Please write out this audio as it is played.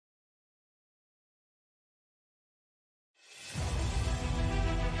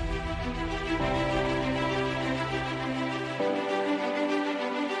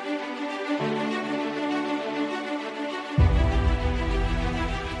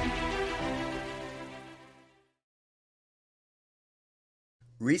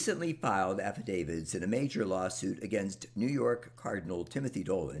recently filed affidavits in a major lawsuit against New York Cardinal Timothy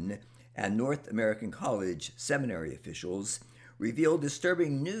Dolan and North American College Seminary officials reveal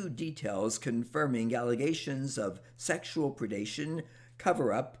disturbing new details confirming allegations of sexual predation,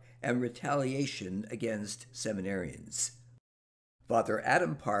 cover-up, and retaliation against seminarians. Father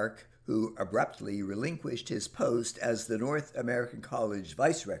Adam Park, who abruptly relinquished his post as the North American College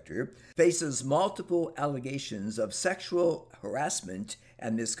vice rector, faces multiple allegations of sexual harassment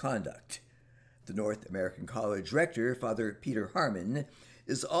and misconduct. The North American College rector, Father Peter Harman,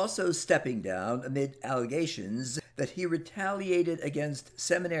 is also stepping down amid allegations that he retaliated against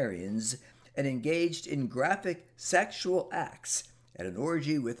seminarians and engaged in graphic sexual acts at an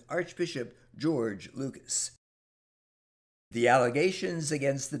orgy with Archbishop George Lucas. The allegations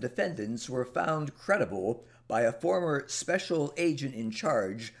against the defendants were found credible by a former special agent in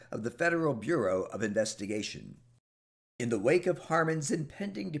charge of the Federal Bureau of Investigation. In the wake of Harman's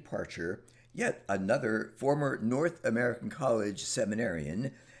impending departure, yet another former North American College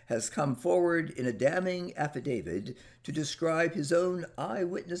seminarian has come forward in a damning affidavit to describe his own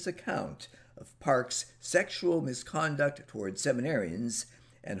eyewitness account of Park's sexual misconduct toward seminarians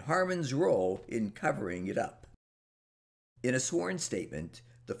and Harman's role in covering it up. In a sworn statement,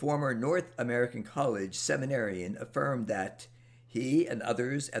 the former North American College seminarian affirmed that he and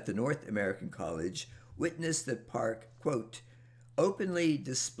others at the North American College witnessed that Park, quote, openly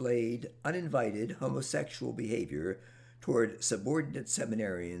displayed uninvited homosexual behavior toward subordinate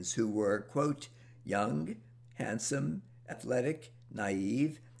seminarians who were, quote, young, handsome, athletic,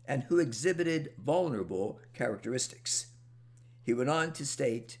 naive, and who exhibited vulnerable characteristics. He went on to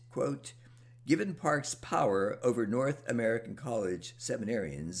state, quote, given Park's power over North American College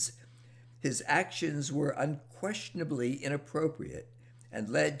seminarians, his actions were unquestionably inappropriate and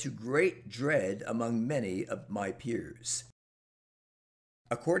led to great dread among many of my peers.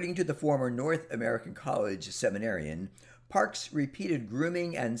 According to the former North American College seminarian, Park's repeated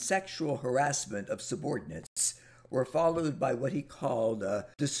grooming and sexual harassment of subordinates were followed by what he called a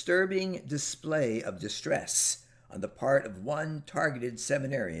disturbing display of distress on the part of one targeted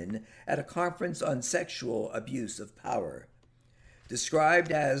seminarian at a conference on sexual abuse of power.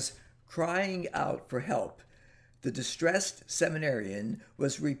 Described as crying out for help, the distressed seminarian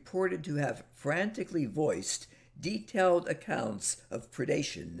was reported to have frantically voiced detailed accounts of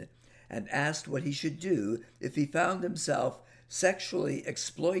predation and asked what he should do if he found himself sexually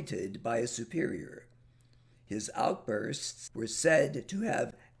exploited by a superior. His outbursts were said to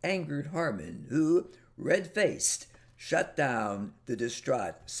have angered Harman, who, red-faced, shut down the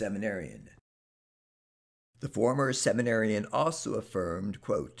distraught seminarian. The former seminarian also affirmed,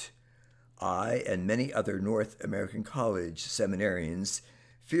 quote, I and many other North American College seminarians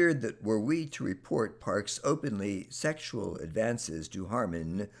feared that were we to report Park's openly sexual advances to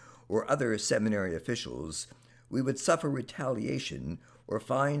Harman or other seminary officials, we would suffer retaliation or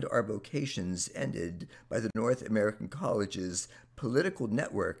find our vocations ended by the North American College's political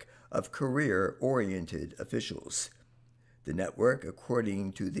network of career-oriented officials. The network,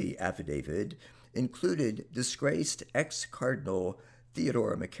 according to the affidavit, included disgraced ex-Cardinal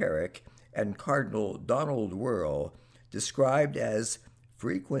Theodore McCarrick and Cardinal Donald Wuerl, described as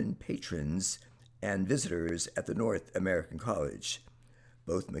frequent patrons and visitors at the North American College.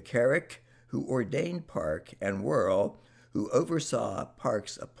 Both McCarrick, who ordained Park, and Wuerl, who oversaw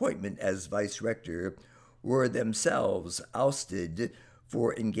Park's appointment as vice rector, were themselves ousted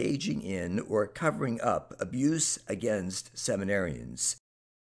for engaging in or covering up abuse against seminarians.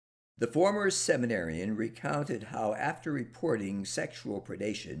 The former seminarian recounted how, after reporting sexual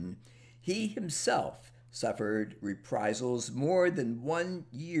predation, he himself suffered reprisals more than 1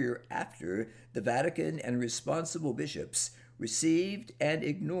 year after the Vatican and responsible bishops received and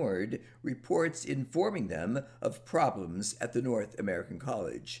ignored reports informing them of problems at the North American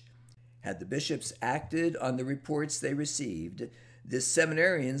College. Had the bishops acted on the reports they received, this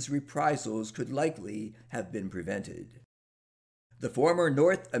seminarian's reprisals could likely have been prevented. The former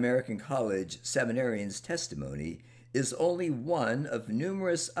North American College seminarian's testimony is only one of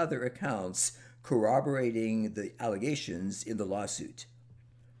numerous other accounts corroborating the allegations in the lawsuit.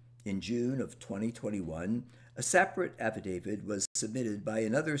 In June of 2021, a separate affidavit was submitted by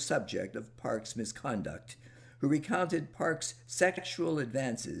another subject of Park's misconduct, who recounted Park's sexual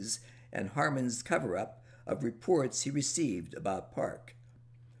advances and Harman's cover-up of reports he received about Park.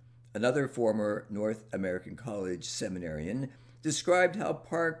 Another former North American College seminarian described how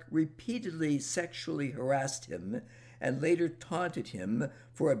Park repeatedly sexually harassed him and later taunted him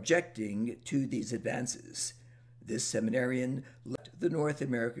for objecting to these advances. This seminarian left the North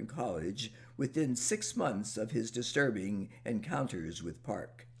American College within 6 months of his disturbing encounters with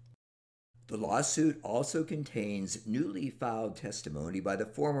Park. The lawsuit also contains newly filed testimony by the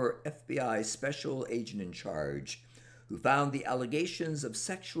former FBI special agent in charge, who found the allegations of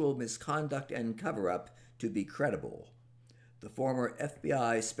sexual misconduct and cover-up to be credible. The former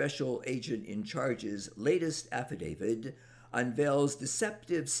FBI special agent in charge's latest affidavit unveils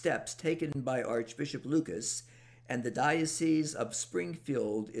deceptive steps taken by Archbishop Lucas and the Diocese of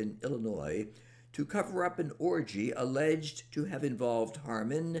Springfield in Illinois to cover up an orgy alleged to have involved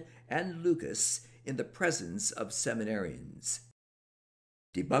Harman and Lucas in the presence of seminarians.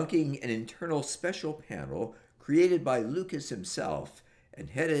 Debunking an internal special panel created by Lucas himself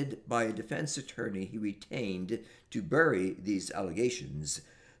and headed by a defense attorney he retained to bury these allegations,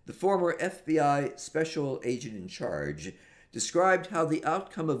 the former FBI special agent in charge described how the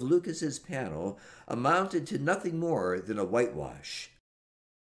outcome of Lucas's panel amounted to nothing more than a whitewash.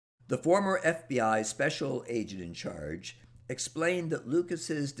 The former FBI special agent in charge explained that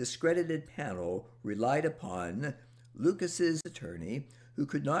Lucas's discredited panel relied upon Lucas's attorney, who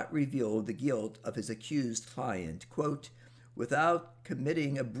could not reveal the guilt of his accused client, quote, without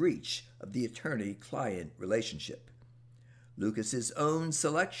committing a breach of the attorney-client relationship. Lucas's own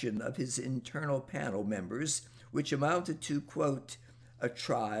selection of his internal panel members, which amounted to, quote, a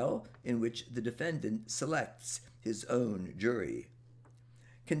trial in which the defendant selects his own jury.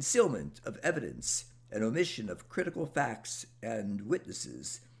 Concealment of evidence and omission of critical facts and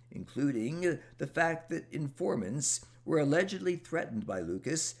witnesses, including the fact that informants were allegedly threatened by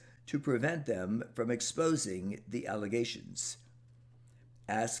Lucas to prevent them from exposing the allegations.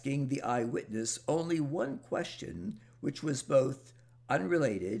 Asking the eyewitness only one question, which was both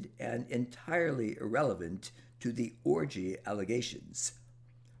unrelated and entirely irrelevant to the orgy allegations,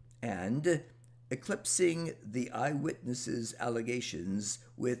 and eclipsing the eyewitness's allegations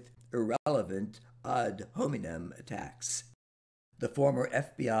with irrelevant ad hominem attacks. The former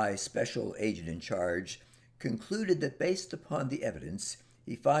FBI special agent in charge concluded that based upon the evidence,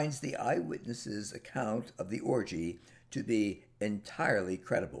 he finds the eyewitness's account of the orgy to be entirely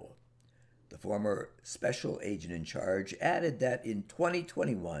credible. The former special agent in charge added that in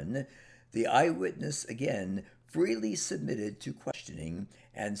 2021, the eyewitness again freely submitted to questioning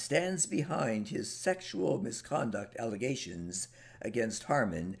and stands behind his sexual misconduct allegations against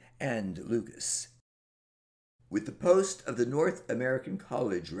Harman and Lucas. With the post of the North American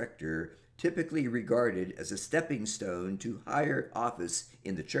College rector typically regarded as a stepping stone to higher office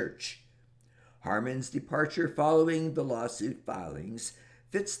in the church, Harman's departure following the lawsuit filings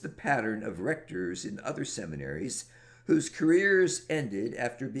fits the pattern of rectors in other seminaries whose careers ended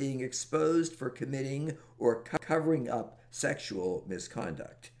after being exposed for committing or covering up sexual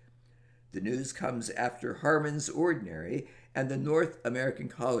misconduct. The news comes after Harman's ordinary and the North American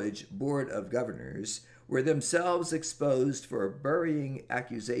College Board of Governors were themselves exposed for burying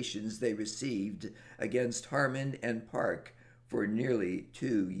accusations they received against Harman and Park for nearly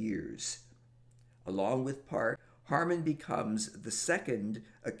 2 years. Along with Park, Harman becomes the second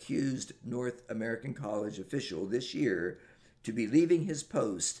accused North American College official this year to be leaving his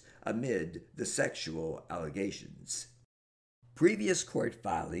post amid the sexual allegations. Previous court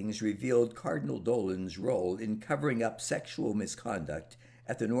filings revealed Cardinal Dolan's role in covering up sexual misconduct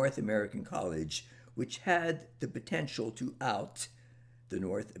at the North American College, which had the potential to out the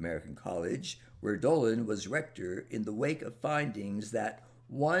North American College, where Dolan was rector, in the wake of findings that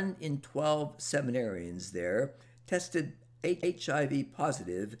 1 in 12 seminarians there tested HIV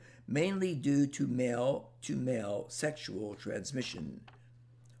positive, mainly due to male-to-male sexual transmission.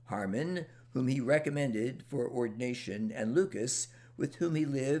 Harman, whom he recommended for ordination, and Lucas, with whom he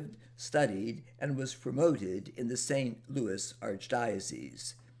lived, studied, and was promoted in the St. Louis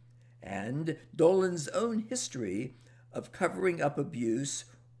Archdiocese. And Dolan's own history of covering up abuse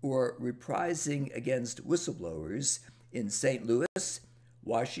or reprising against whistleblowers in St. Louis,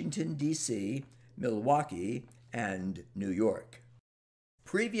 Washington, D.C., Milwaukee, and New York.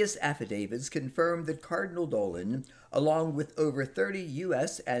 Previous affidavits confirmed that Cardinal Dolan, along with over 30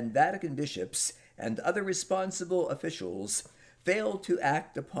 U.S. and Vatican bishops and other responsible officials, failed to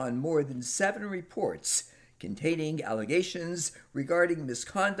act upon more than 7 reports containing allegations regarding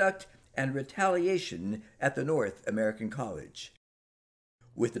misconduct and retaliation at the North American College.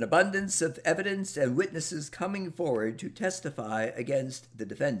 With an abundance of evidence and witnesses coming forward to testify against the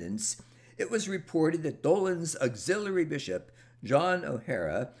defendants, it was reported that Dolan's auxiliary bishop, John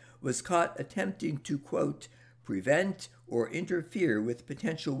O'Hara, was caught attempting to, quote, prevent or interfere with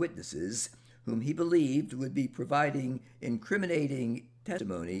potential witnesses whom he believed would be providing incriminating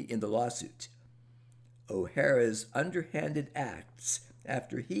testimony in the lawsuit. O'Hara's underhanded acts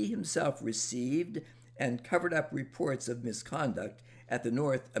after he himself received and covered up reports of misconduct at the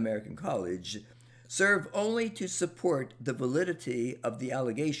North American College serve only to support the validity of the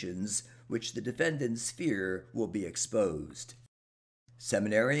allegations which the defendants fear will be exposed.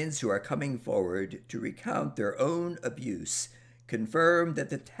 Seminarians who are coming forward to recount their own abuse confirm that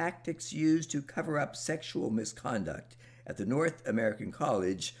the tactics used to cover up sexual misconduct at the North American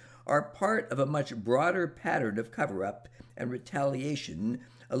College are part of a much broader pattern of cover-up and retaliation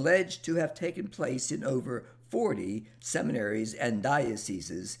alleged to have taken place in over 40 seminaries and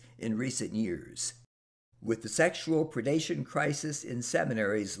dioceses in recent years. With the sexual predation crisis in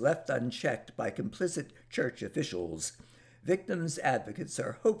seminaries left unchecked by complicit church officials, victims' advocates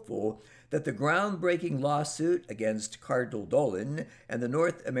are hopeful that the groundbreaking lawsuit against Cardinal Dolan and the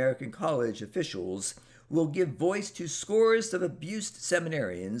North American College officials will give voice to scores of abused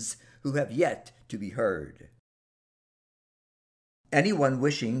seminarians who have yet to be heard. Anyone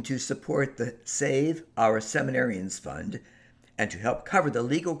wishing to support the Save Our Seminarians Fund and to help cover the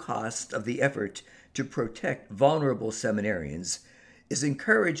legal cost of the effort to protect vulnerable seminarians is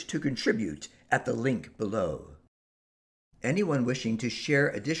encouraged to contribute at the link below. Anyone wishing to share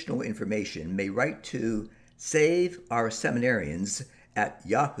additional information may write to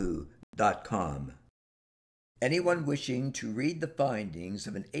saveourseminarians@yahoo.com. Anyone wishing to read the findings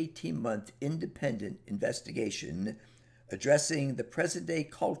of an 18-month independent investigation addressing the present-day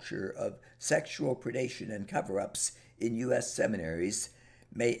culture of sexual predation and cover-ups in U.S. seminaries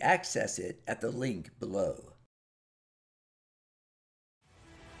may access it at the link below.